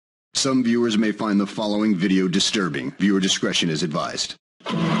Some viewers may find the following video disturbing. Viewer discretion is advised.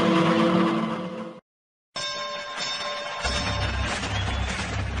 Ladies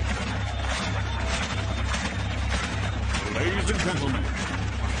and gentlemen,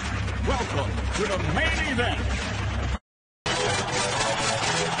 welcome to the main event.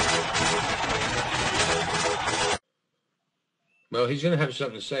 Well, he's going to have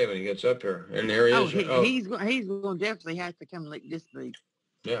something to say when he gets up here. And there he is. He's going to definitely have to come lick this booth.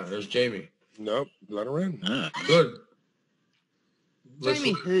 Yeah, there's Jayme. Nope, let her in. Good.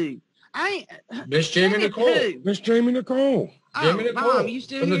 Jayme who? Miss Jayme Nicole. Miss Jayme Nicole. Jayme Nicole. Mom, you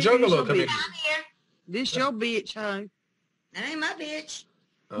still from the Jungle Look. I'm here. This your bitch, huh? That ain't my bitch.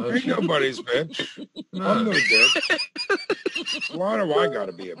 Ain't nobody's bitch. I'm no bitch. Why do I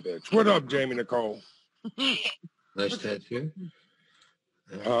gotta be a bitch? What up, Jayme Nicole? Nice tattoo.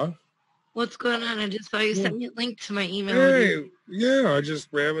 Huh? What's going on? I just saw you sent me a link to my email. Hey, yeah, I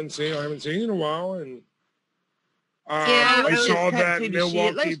haven't seen you in a while, and yeah, I saw that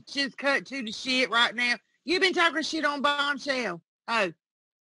Milwaukee. Let's just cut to the shit right now. You've been talking shit on Bombshell. Oh.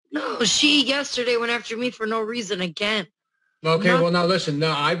 No, she yesterday went after me for no reason again. Okay, well now listen.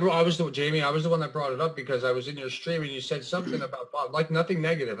 No, I was the Jayme. I was the one that brought it up because I was in your stream and you said something about Bob, like nothing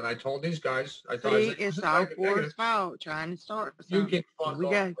negative, and I told these guys. I thought it's all Ford's fault trying to start something. You can fuck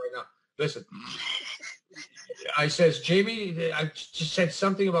off right now. Listen, I says Jayme. I just said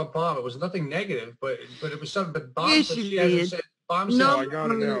something about Bob. It was nothing negative, but it was something. But Bob, yes, she hasn't said. Bombshell. No, I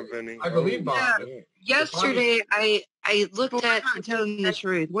got it now, Vinny. I believe Bob. Yeah. Yesterday, I looked at. I'm telling the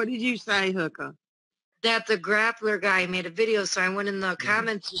truth. What did you say, Hooker? That the grappler guy made a video, so I went in the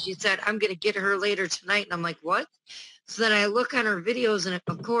comments and she said, I'm going to get her later tonight. And I'm like, what? So then I look on her videos, and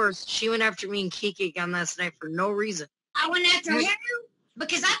of course, she went after me and Kiki again last night for no reason. I went after him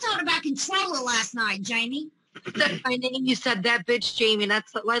because I told her about controller last night, Jayme. You said my name, you said that bitch, Jayme.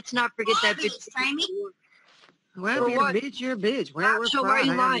 Let's not forget that bitch, Jayme. Well, if you're a bitch, you're a bitch. Well, so why are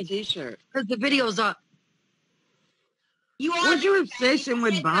you lying? T-shirt. Because the video's up. What's your obsession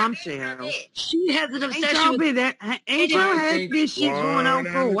with Bombshell? She has an obsession Ain't y'all that? Ain't y'all had this shit going on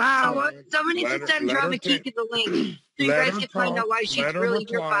for a while? Somebody needs to send Drama Kiki the link so you guys can find out why she's really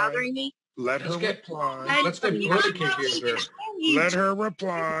here bothering me. Let her reply. Let's get Drama Kiki up here. Let her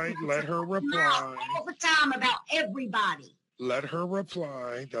reply. Let her reply. All the time about everybody. Let her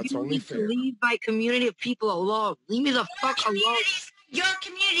reply. That's you only need fair. To leave my community of people alone. Leave me the fuck alone. Your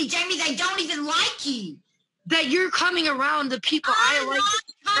community, Jayme, they don't even like you. That you're coming around the people I like.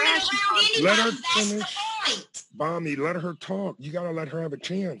 Let her finish. Bommy, let her talk. You gotta let her have a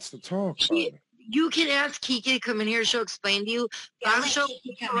chance to talk. You can ask Kiki to come in here. She'll explain to you. Bombshell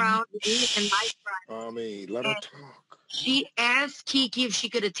around me and my friend. Bommy, let her talk. She asked Kiki if she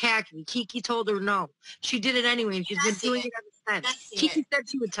could attack me. Kiki told her no. She did it anyway, and she's been doing it ever since. Kiki said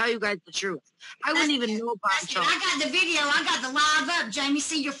she would tell you guys the truth. I wouldn't even know Bombshell. I got the video. I got the live up, Jayme.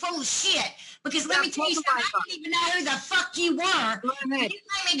 See, you're full of shit. Because let me tell you something, I don't even know who the fuck you were. You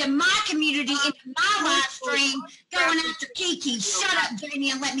came into my community, into my live stream, going after Kiki. Shut up,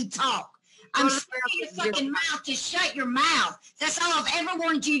 Jayme, and let me talk. I'm saying your fucking mouth. Just shut your mouth. That's all I've ever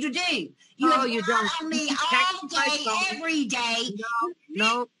wanted you to do. You don't on me all day, every day.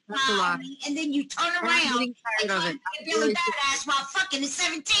 No, that's a lie. And then you turn around and call me a Billy Badass while fucking a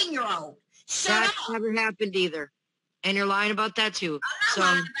 17-year-old. Shut up. That never happened either. And you're lying about that too. I'm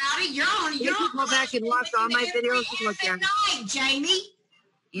not lying about it. You're on. Go back and watch all my videos and look at it. Jayme,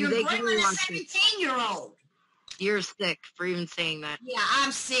 you're blaming a 17-year-old. You're sick for even saying that. Yeah,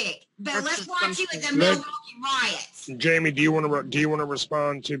 I'm sick. But let's watch you at the Milwaukee riots. Jayme, do you want to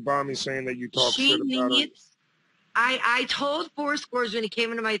respond to Bommy saying that you talk shit about her? I told Four Scores when he came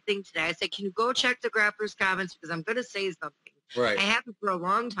into my thing today. I said, "Can you go check the Grapplers comments because I'm going to say something." Right. I haven't for a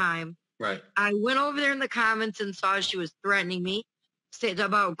long time. Right. I went over there in the comments and saw she was threatening me, said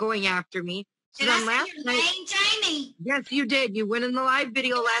about going after me. Did I say your name, Jayme? Yes, you did. You went in the live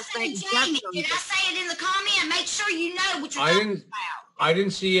video last night. Jayme, did I say it in the comment? Make sure you know what you're talking about. I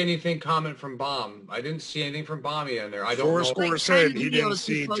didn't see anything comment from Bomb. I didn't see anything from Bommy in there. I don't know. Fourscore said he didn't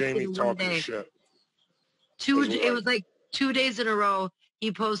see Jayme talking shit. It was like 2 days in a row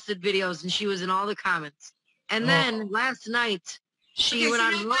he posted videos and she was in all the comments. And then last night she went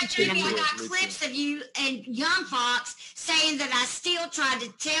on lunch and I got clips of you and Young Fox saying that I still tried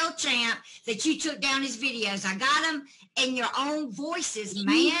to tell Champ that you took down his videos. I got them in your own voices,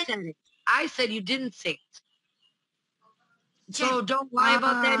 man. I said you didn't say it. So don't lie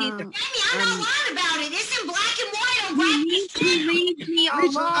about that either. Jayme, I'm not lying about it. It's in black and white on black. You need to leave me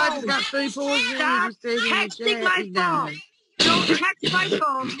alone. Stop texting my phone. Don't text my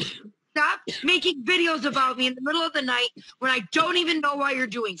phone. Stop making videos about me in the middle of the night when I don't even know why you're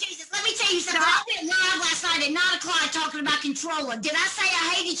doing it. Jesus, let me tell you something. I went live last night at 9 o'clock talking about controller. Did I say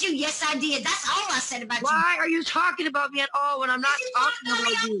I hated you? Yes, I did. That's all I said about you. Why are you talking about me at all when I'm not talking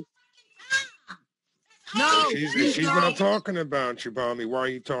about you? No, If she's not talking about you, Bommy, why are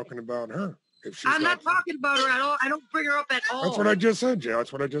you talking about her? If she's I'm not talking about her at all. I don't bring her up at all. That's what I just said, Jay.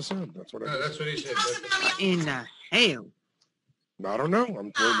 That's what I just said. That's what he said. In the hell? I don't know.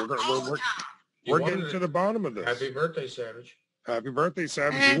 We're getting to the bottom of this. Happy birthday, Savage. Happy birthday,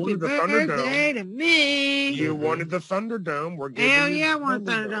 Savage. Happy You wanted the birthday Thunderdome. to me. You wanted the Thunderdome. We're giving Hell you yeah, I the want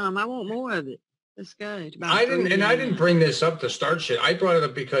Thunderdome. I want more of it. Let's go. I didn't bring this up to start shit. I brought it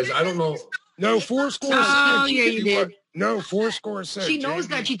up because I don't know. No, Fourscore Oh, said yeah, you did. No, Fourscore said She knows Jayme.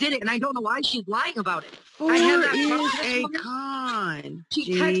 that she did it, and I don't know why she's lying about it. Four I have that is phone a number. con.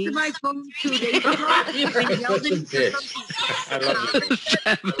 She texted my phone 2 days ago. and yelled at me for I love you.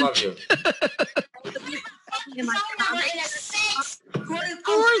 I love you. In my number in a 6 group.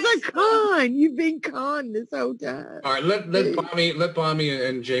 Four's a con. You've been con this whole time. All right, let Bommy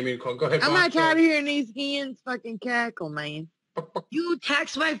and Jayme Nicole go ahead. I'm Bommy. not tired of hearing these hens fucking cackle, man. You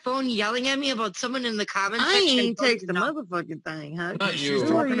text my phone yelling at me about someone in the comments I section. ain't text the motherfucking thing, huh? Not you. She's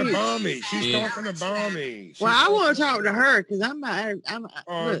Who are talking to you? Bommy. She's Yeah. talking to Bommy. Well, I want to talk to her because I'm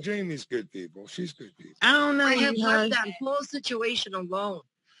Oh, look, Jamie's good people. She's good people. I don't know I have you, left huh? that whole situation alone.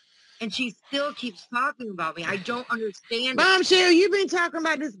 And she still keeps talking about me. I don't understand it. Bombshell, you've been talking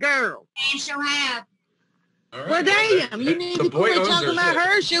about this girl. And she'll have. All right, Well, damn, you need the to boy quit owns talking her about shit.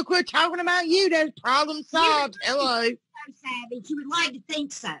 her. She'll quit talking about you. That's problem solved. Hello. Savage, you would like to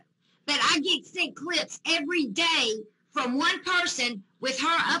think so. But I get sent clips every day from one person with her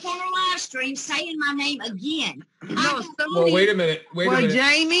up on her live stream saying my name again. No, Well, wait a minute. Wait a Well, minute.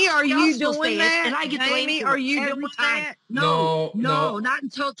 Jamie, are you else will say doing it, that? and I get blamed Jamie, for are it you every doing time. that? No, No, not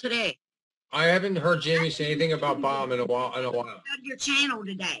until today. I haven't heard Jayme say anything about Bomb in a while. Go to your channel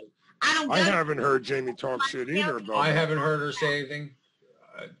today. I don't go I haven't heard Jamie talk shit either about I that. haven't heard her say anything.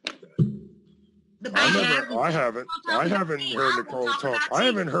 the I haven't heard Nicole talk. I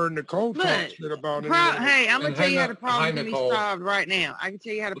haven't heard Nicole talk Look, shit about Hey, I'm gonna And tell you how the hi, problem can be Nicole. solved right now. I can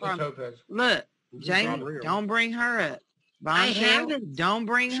tell you how the problem. Topaz. Look, It's Jamie, unreal. don't bring her up. I Bombshell, haven't. don't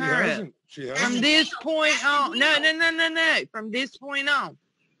bring She her up. hasn't. She From hasn't. this point on, no. From this point on,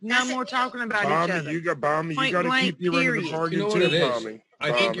 no more talking about each other. You got Point to blank, keep your end of the period. bargain You know what too, it is? Bommy.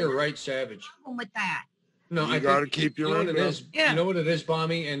 I think you're right, Savage. with that. No, You I gotta think, keep your you know end what it up. is. Yeah. You know what it is,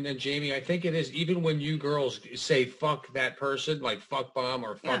 Bommy and Jayme. I think it is. Even when you girls say "fuck that person," like "fuck Bomb"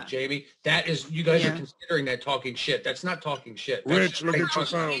 or "fuck Jayme," that is you guys are considering that talking shit. That's not talking shit. That's Rich, look at your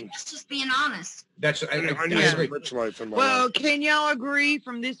trust. phone. That's just being honest. That's I I need agree. some rich life in my Well, life. can y'all agree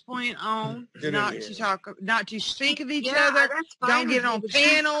from this point on Get in not here. to talk, not to speak of each Yeah, other? that's fine Don't get with on me, but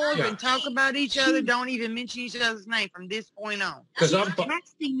panels Yeah. and talk about each other. Don't even mention each other's name from this point on. Because She's I'm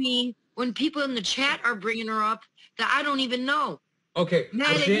texting me when people in the chat are bringing her up that I don't even know. okay. Mad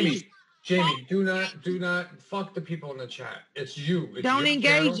But at Jayme, me. Jayme, do not fuck the people in the chat. It's you. It's Don't your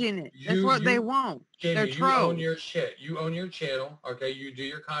engage channel. in it. That's what they want. They're Jayme, you own trolls. your shit. You own your channel. Okay, you do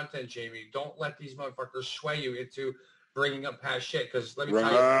your content, Jayme. Don't let these motherfuckers sway you into bringing up past shit. Because let me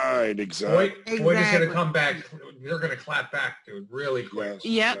tell you, Right, boy, exactly. boy is gonna Exactly. come back. They're gonna clap back, dude, really quick.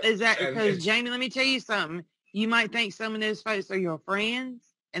 Yes. Yep, exactly. And Because it's- Jamie, let me tell you something. You might think some of those folks are your friends,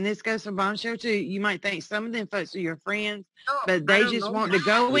 and this goes for Bombshell too. You might think some of them folks are your friends, No, but I they don't just know want that. to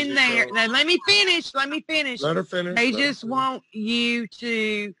go They in just there. don't. Now let me finish. Let her finish. They let her just finish. want you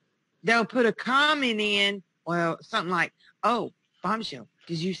to. They'll put a comment in, well, something like, "Oh, Bombshell,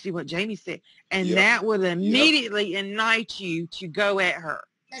 did you see what Jamie said?" And Yep. that will immediately ignite you to go at her.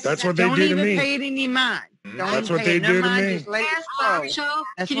 That's what they Don't do to even me. pay it any mind. Mhm. Don't That's even what pay they it no do to mind. me. Just let it Ask scroll. Bombshell,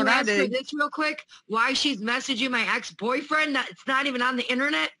 That's can you what I ask her do. this real quick? Why she's messaging my ex-boyfriend? It's not even on the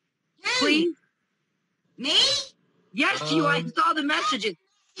internet. Please. Me? Yes, you. I saw the messages.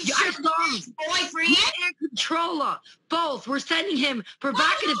 I saw him. Boyfriend? You and Controller, both. We're sending him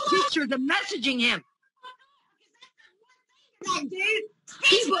provocative pictures and messaging him. That dude.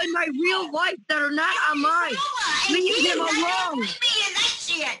 People in my real life that are not online. Leave him alone. Don't put me in that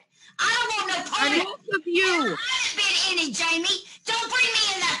shit. I don't want no part of Both of you. I haven't been any, Jamie. Don't bring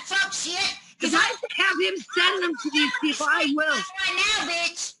me in that fuck shit. If I have him send them to these people, I will. Right now,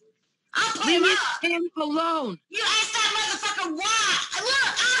 bitch. I'll put him Leave up. him alone. You asked that motherfucker why. Look,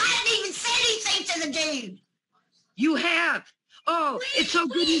 I hadn't even said anything to the dude. You have. Oh, it's so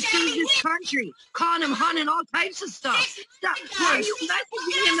good he serves his country. Calling him hun and all types of stuff. Stop. Why are you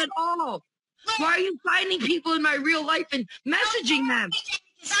messaging him at all? Why are you finding people in my real life and messaging them?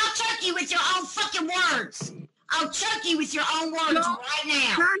 Because I'll choke you with your own fucking words. I'll choke you with your own words right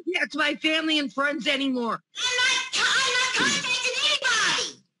now. Contact my family and friends anymore. I'm not contacting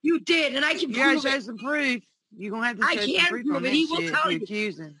anybody. You did, and I can You gotta prove show it. some proof. You're gonna have to I show some can't proof prove on it. that He will shit. tell You're you.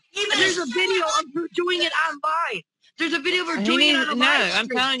 accusing. There's a video of her doing it online. There's a video of her He doing it needs, on a no, live I'm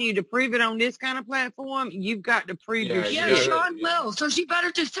stream. telling you, to prove it on this kind of platform, you've got to prove your Yeah, shit. Yeah, Sean will. So she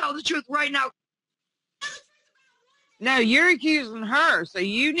better just tell the truth right now. No, you're accusing her, so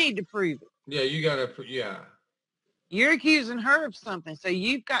you need to prove it. Yeah, you gotta. Yeah. You're accusing her of something, so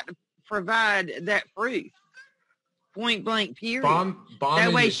you've got to provide that proof. Point blank, period.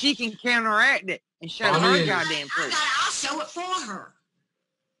 That way she can counteract it and show her goddamn proof. I'll show it for her.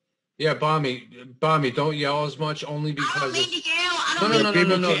 Yeah, Bomby, don't yell as much only because. I don't mean to yell. I don't No,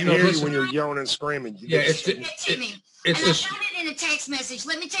 People no, can't hear you when you're yelling and screaming. Yeah, it's to me. And I found it in a text message.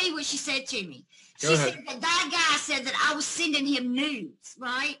 Let me tell you what she said to me. She said that guy said that I was sending him nudes,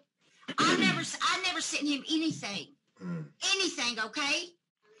 right? I never sent him anything. Anything, okay?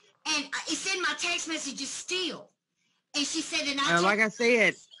 And it's in my text messages still. And she said, and like I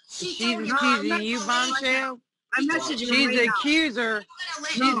said, she's accusing you, Bombshell. She's the accuser.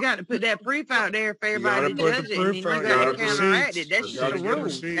 She's got to put that proof out there for everybody to judge it. And then you got to counteract it. That's just the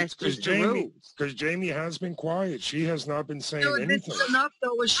rules. That's just the rules. Because Jayme has been quiet. She has not been saying anything. This is enough,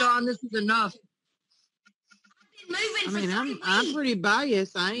 though, with Sean. This is enough. I mean, I'm pretty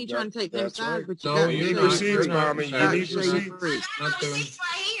biased. I ain't trying to take them sides, but you need receipts, Mommy. You need receipts. Not receipts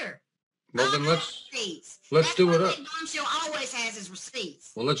right here. Well, then let's do it up. Bombshell always has his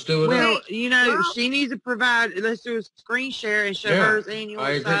receipts. Well, let's do it up. Well, you know, she needs to provide. Let's do a screen share and show hers annual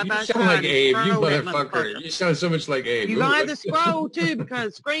side by side. You sound like Abe. You motherfucker. You sound so much like Abe. You're gonna have to scroll too,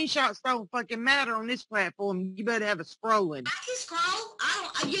 because screenshots don't fucking matter on this platform. You better have a scrolling. I can scroll.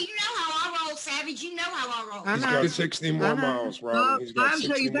 You know how I roll, Savage. You know how I roll. He's got 60 more miles, Robin. He's got 60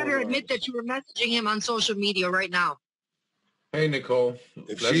 more you better miles. admit that you were messaging him on social media right now. Hey, Nicole.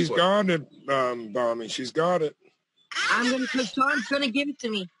 If she's got it, Bomby, she's got it. Because Sean's gonna give it to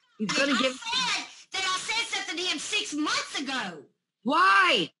me. He's gonna give it to me. That I said something to him 6 months ago.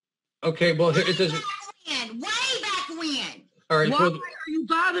 Why? Okay, well, it doesn't. Way back when. All right. Why are you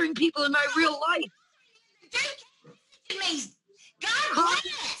bothering people in my real life? God bless.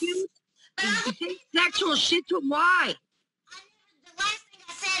 Sexual shit to why? The last thing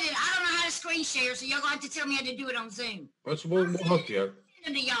I said is I don't know how to screen share, so y'all gonna have to tell me how to do it on Zoom. We'll hook you.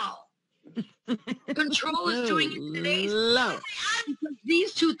 To y'all. Control is doing it today. Because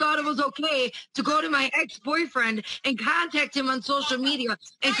these two thought it was okay to go to my ex-boyfriend and contact him on social media,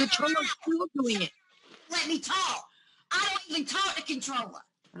 and Control is still doing it. Let me talk. I don't even talk to Controller.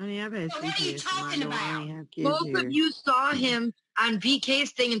 Honey, I've had what are you talking about? Both of you saw him on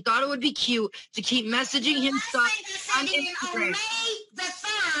BK's thing and thought it would be cute to keep messaging him stuff on Instagram. On May the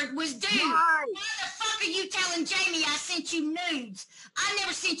 3rd was due. Why the fuck are you telling Jayme I sent you nudes? I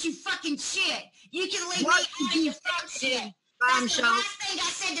never sent you fucking shit. You can leave me out of your fucking shit. That's the last thing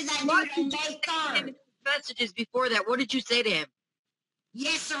I said to that dude on May 3rd. Messages before that. What did you say to him?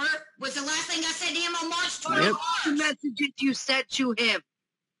 Yes, sir. Was the last thing I said to him on March 24th. What messages you said to him?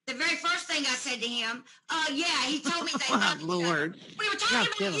 The very first thing I said to him, yeah, he told me that. Lord. We were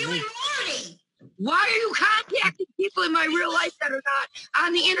talking about you and Marty. Why are you contacting people in my real life that are not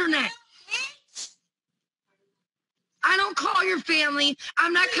on the internet? I don't call your family.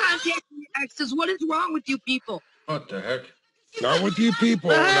 I'm not contacting your exes. What is wrong with you people? What the heck? Not with you people.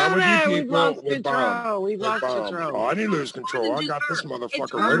 Not with you people. We've lost with control. Bob. We've lost control. Oh, I didn't lose control. I got this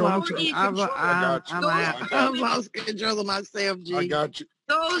motherfucker right on the I've lost control of myself, G. I got you.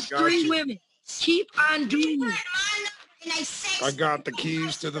 Those three women keep on doing it. I got the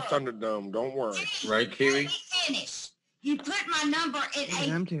keys to the Thunderdome. Don't worry. Right, Kiwi? You put my number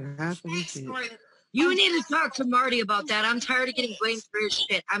in I'm too high for this shit. You need to talk to Marty about that. I'm tired of getting blamed for his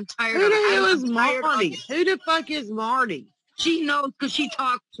shit. I'm tired Who of the it. hell is Marty? Who the fuck is Marty? She knows because she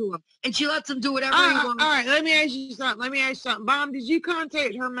talks to him. And she lets him do whatever he wants. All right, let me ask you something. Bomb, did you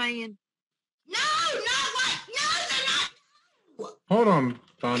contact her man? No, what? No, they're not. Hold on,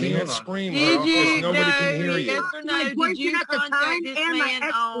 Bonnie. Can't scream, Did bro, you? because nobody can hear you. Yes or no? Did you contact this man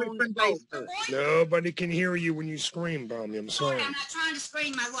on Facebook? Nobody can hear you when you scream, Bonnie. I'm sorry. I'm not trying to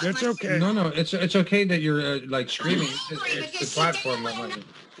scream. That's okay. No, it's okay that you're like screaming. It's the platform that might. Do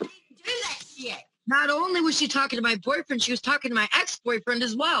that shit. Not only was she talking to my boyfriend, she was talking to my ex-boyfriend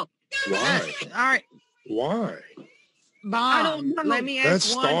as well. Why? All right. Why? Bomb, let me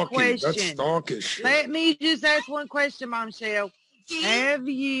ask one question. That's stalkish. Let me just ask one question, Bombshell. Have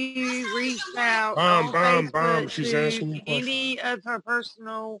you reached out on Facebook She's to asking you any of her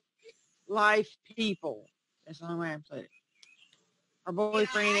personal life people? That's the only way I put it. Or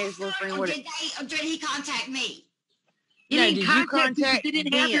boyfriend, ex-boyfriend, whatever. Or did he contact me? He didn't contact you. He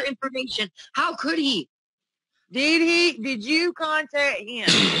didn't have your information. How could he? Did you contact him?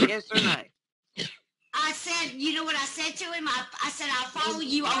 Yes or no? I said, you know what I said to him? I said, I'll follow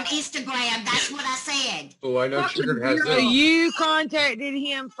you on Instagram. That's what I said. Oh, I know Trigger has So this. you contacted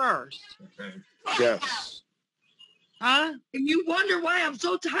him first? Okay. Yes. Huh? And you wonder why I'm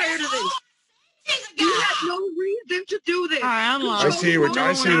so tired of this. You had no reason to do this. I see what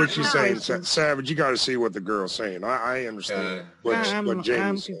she's saying, Savage. You got to see what the girl's saying. I understand what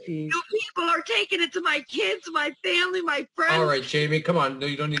Jayme's saying. You people are taking it to my kids, my family, my friends. All right, Jayme, come on. No,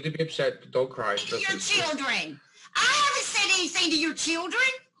 you don't need to be upset. Don't cry. Your children. I haven't said anything to your children.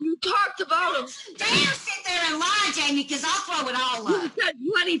 You talked about them. Dare sit there and lie, Jayme, because I'll throw it all up. You said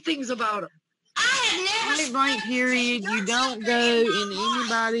plenty things about them. I have never. Point blank period. You don't go in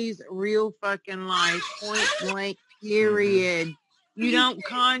anybody's real fucking life. Point blank period. You don't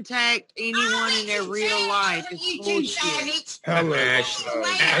contact anyone in their real life. It's bullshit. Hello,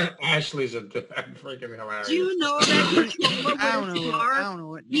 Ashley's a freaking hilarious. Do you know that I don't know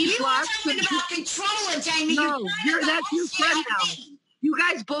what. You were talking about controlling, Jayme. No, that's your friend now. You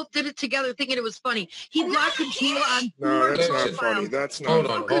guys both did it together thinking it was funny. He blocked control on No, that's not funny. That's not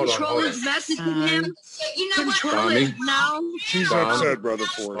funny. Control his messaging him. You know what? Control it now. She's upset, Brother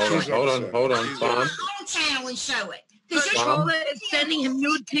Ford. Hold on. Bomb. On channel and show it. Controla is sending him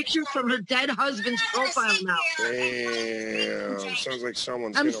nude pictures from her dead husband's profile now. Damn. Sounds like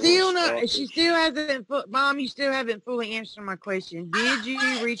someone's I'm still not. She still hasn't. Mom, you still haven't fully answered my question. Did you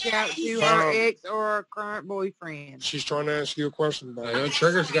reach out to her ex or her current boyfriend? She's trying to ask you a question. I know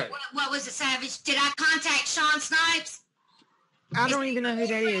Trigger's got. What was it, Savage? Did I contact Sean Snipes? I don't even know who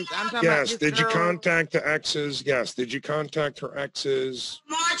that is. I'm talking about this Did you girl. contact the exes? Yes. Did you contact her exes?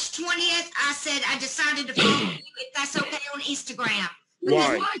 March 20th, I said I decided to follow you if that's okay on Instagram.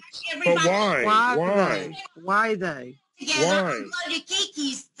 Why? But why? Why though? Why? Uploaded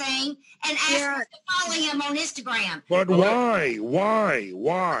Kiki's thing and asked us to follow him on Instagram. But why?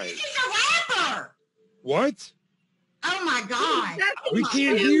 Why? He's a rapper. What? Oh my God. We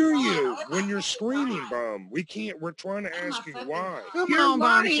can't hear you when you're screaming, Bomb. We can't. We're trying to ask you why. Come on,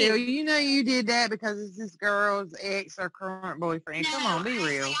 Bombshell. You know you did that because it's this girl's ex or current boyfriend. Come on, be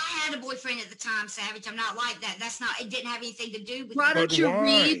real. I had a boyfriend at the time, Savage. I'm not like that. That's not. It didn't have anything to do with. Why don't you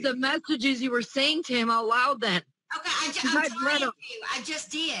read the messages you were saying to him out loud then? Okay, I'm trying to. I just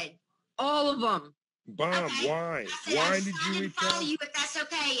did. All of them. Bomb, why? Why did you reach out? Follow you if that's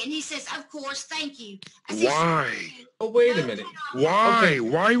okay. And he says, of course, thank you. Why? Oh, wait a minute. Why? Okay.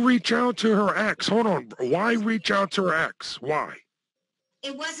 Why reach out to her ex? Hold on. Why reach out to her ex? Why?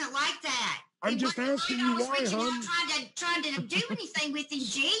 It wasn't like that. I'm just asking you why, hon. Trying to do anything with him,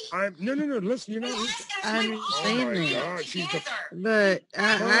 G. No. Listen, you're not. I understand that. But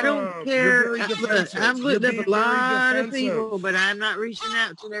I don't care. I've looked up a lot of people, but I'm not reaching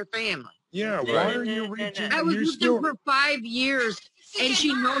out to their family. Yeah, why are you reaching? I was with him for 5 years, and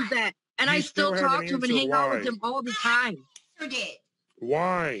she knows that. And I still talk to him and hang out with him all the time.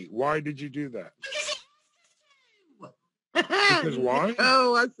 Why? Why did you do that? Because why?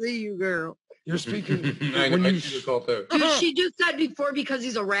 Oh, I see you, girl. You're speaking. She just said before because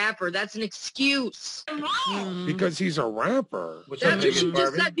he's a rapper. That's an excuse. Because he's a rapper. That's what she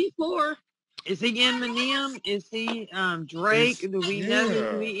just said before. Is he Eminem? Is he Drake? Do we know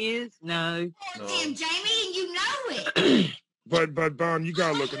who he is? No. It's him, Jayme, and you know it. But Bomb, you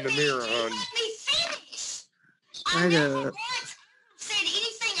gotta look in the mirror, hon. Let me finish. I never said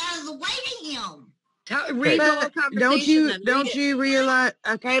anything out of the way to him. Read the whole conversation. Don't you realize?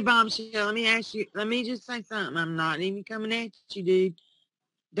 Okay, Bombshell. Let me ask you. Let me just say something. I'm not even coming at you, dude.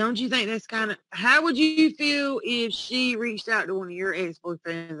 Don't you think that's kind of, how would you feel if she reached out to one of your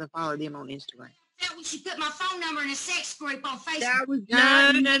ex-boyfriends and followed him on Instagram? That when she put my phone number in a sex group on Facebook. That was no.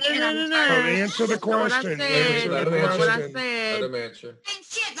 Answer the question. What I said. Let him answer. And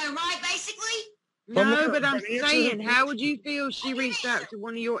shit though, right, basically? No, but I'm saying, how would you feel if she reached out to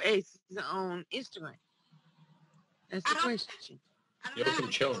one of your exes on Instagram? That's the question. I don't know how to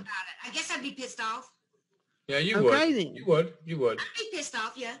feel about it. I guess I'd be pissed off. Yeah, you would. Then. You would. I'd be pissed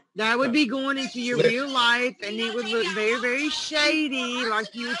off, yeah. That would be going into your real life, and it would look very, very shady,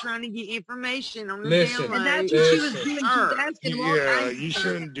 like you were trying to get information on the download. And that's what she was doing. Yeah, you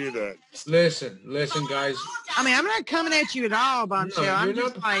shouldn't do that. Listen, guys. I mean, I'm not coming at you at all, Bombshell. I'm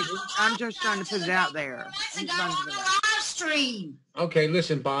just trying to put it out there. Live stream. Okay,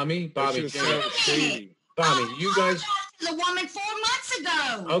 listen, Bommy, you guys. The woman 4 months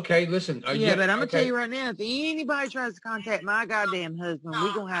ago. Okay, listen. But I'm gonna tell you right now, if anybody tries to contact my goddamn husband,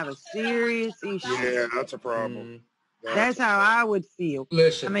 we're gonna have a serious issue. Yeah, that's a problem. That's how I would feel.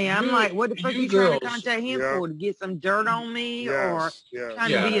 Listen, I mean, I'm like, what the fuck you trying to contact him for? To get some dirt on me, or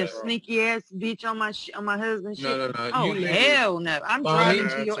trying to be a sneaky ass bitch on my husband's shit? No. Oh hell no! I'm driving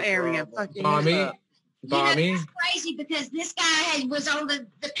to your area, fucking up. Bommy. You know, that's crazy because this guy was on the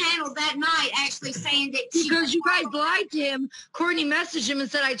panel that night actually saying that because you guys lied to him. Courtney messaged him and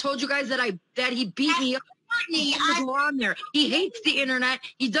said, "I told you guys that he beat me up." He doesn't go on there. He hates the internet.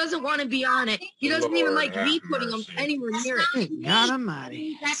 He doesn't want to be on it. He doesn't even like me putting him anywhere near it. God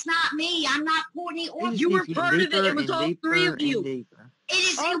Almighty. That's not me. I'm not Courtney or you were part of it. It was all three of you. It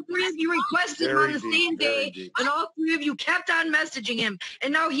is all three of you requested him on the same day, and all three of you kept on messaging him.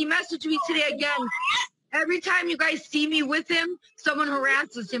 And now he messaged me today again. Every time you guys see me with him, someone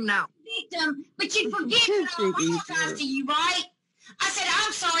harasses him now. Victim, but you forget that I apologized to you, right? I said,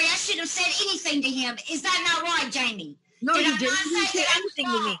 I'm sorry, I shouldn't have said anything to him. Is that not right, Jayme? No, you didn't. You didn't say anything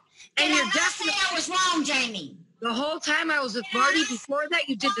to me. And you're definitely I was wrong, Jayme. The whole time I was with Marty before that,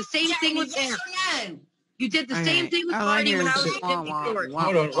 you did the same thing with him. No. You did the same thing with Marty when I was with him before.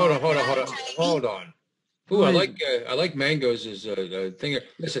 Hold on. Ooh, I like Mango's thing.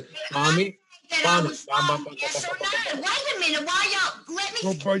 Listen, Mommy. Yes or no? Wait a minute. Why y'all let me?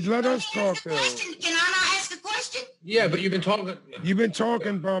 Let us talk. Can I not ask a question? Yeah, but you've been talking. You've been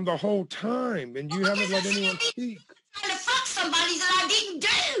talking, Bomb, the whole time, and you haven't let anyone speak. Trying to fuck somebody that I didn't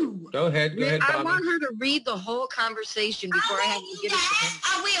do. Go ahead, Bommy. I want her to read the whole conversation before I have to get it to him.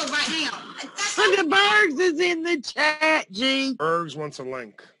 I will right now. Look at Bergs is in the chat, G. Bergs wants a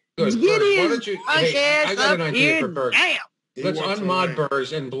link. Good. Get his ass I got an idea for Bergs. Damn. Let's unmod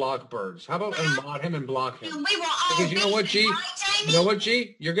Bergs and block Bergs. How about unmod him and block him? Because you know what, G? You know what,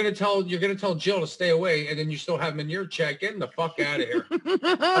 G? You're gonna tell Jill to stay away, and then you still have him in your chat. Get him the fuck out of here.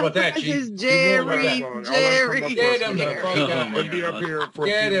 How about that, G? This is Jerry. Get him the fuck out of here.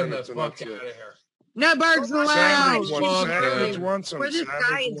 Get him the fuck out of here. No Bergs allowed. Where this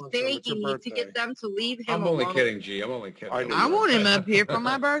guy is begging me to get them to leave him alone. I'm only kidding, G. I'm only kidding. I want him up here for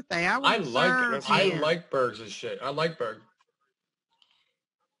my birthday. I like Bergs' shit. I like Berg.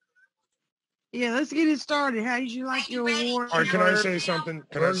 Yeah, let's get it started. How did you like your award? All right, can I say something?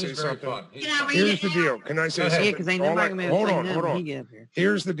 Here's the deal. Can I say something? Yeah, because ain't nobody gonna hold on.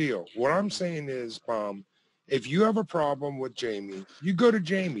 Here's the deal. What I'm saying is, if you have a problem with Jayme, you go to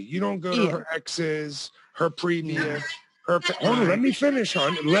Jayme. You don't go to her exes, her previous, hold on, let me finish,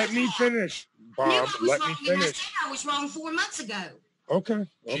 hon. Let me finish, Bob. Let me finish. I was wrong 4 months ago. Okay.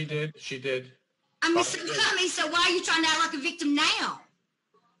 She did. I mean, so why are you trying to act like a victim now?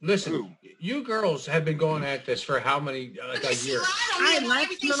 Listen, you girls have been going at this for how many, like a year? I don't know.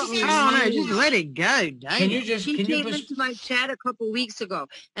 Just let it go. Can you just? He came into my chat a couple weeks ago,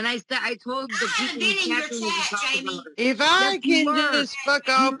 and I told the people in your chat, if I can just fuck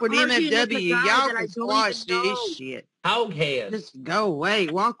off with MFW, y'all can squash this shit. How can? Just go away.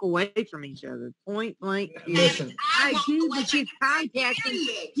 Walk away from each other. Point blank. Listen, I do, but she's contacting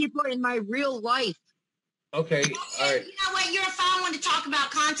people in my real life. Okay, all right. You know what? You're a fine one to talk about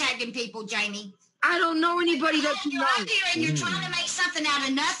contacting people, Jayme. I don't know anybody that you know. Out there and you're trying to make something out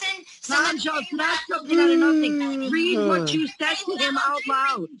of nothing. Bombshell, not something out of nothing. Read what you said to him out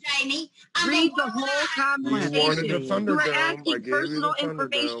loud. Jayme. Read the whole conversation. You wanted the Thunderdome. You were asking personal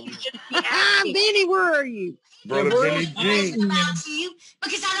information. You shouldn't be asking. Benny, where are you? Brother Benny G.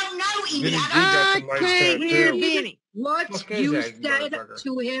 Because I don't know any. I can't hear Benny. What you said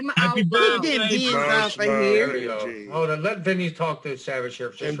to him out loud. Hold on, let Vinny talk to Savage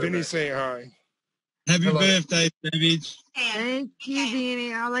here. And Vinny say hi. Happy birthday, Savage. Thank you,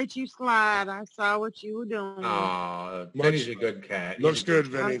 Vinny. I'll let you slide. I saw what you were doing. Aw, Vinny's a good cat. Looks good,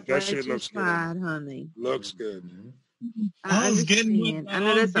 Vinny. That shit looks good. Honey. Looks good. I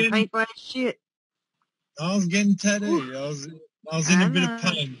know that's some painful ass shit. I was getting tattooed. I was in a bit of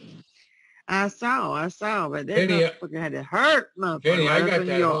pain. I saw, but that motherfucker had to hurt, motherfucker. Vinny, I got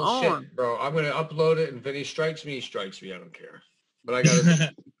that whole shit, bro. I'm gonna upload it, and Vinny strikes me. I don't care. But I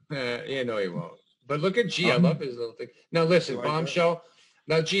gotta. Yeah, no, he won't. But look at G. I love his little thing. Now listen, like Bombshell.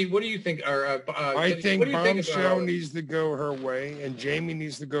 Now, G, what do you think? I think Bombshell needs to go her way, and Jayme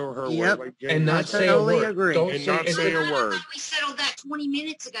needs to go her way. Like and not say a word. Agree. Don't say a word. We settled that 20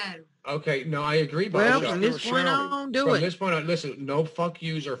 minutes ago. Okay, no, I agree, Bombshell. Well, from this point on, do it. From this point on, listen, no fuck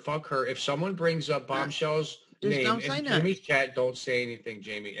yous or fuck her. If someone brings up Bombshell's name in Jimmy's chat, don't say anything,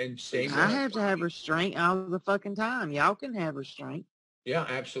 Jayme. And same. I have to have restraint all the fucking time. Y'all can have restraint. Yeah,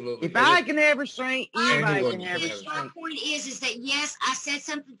 absolutely. If I can have restraint, anybody can have restraint. My point is that yes, I said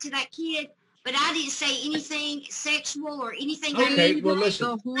something to that kid, but I didn't say anything sexual or anything. Okay, well, listen.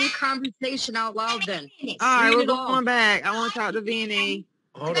 The whole conversation out loud then. All right, we're going back. I want to talk to Vinny.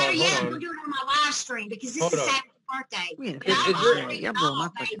 Hold on. We're doing it on my live stream because this is Saturday birthday. Y'all blow my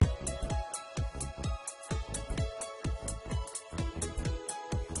fucking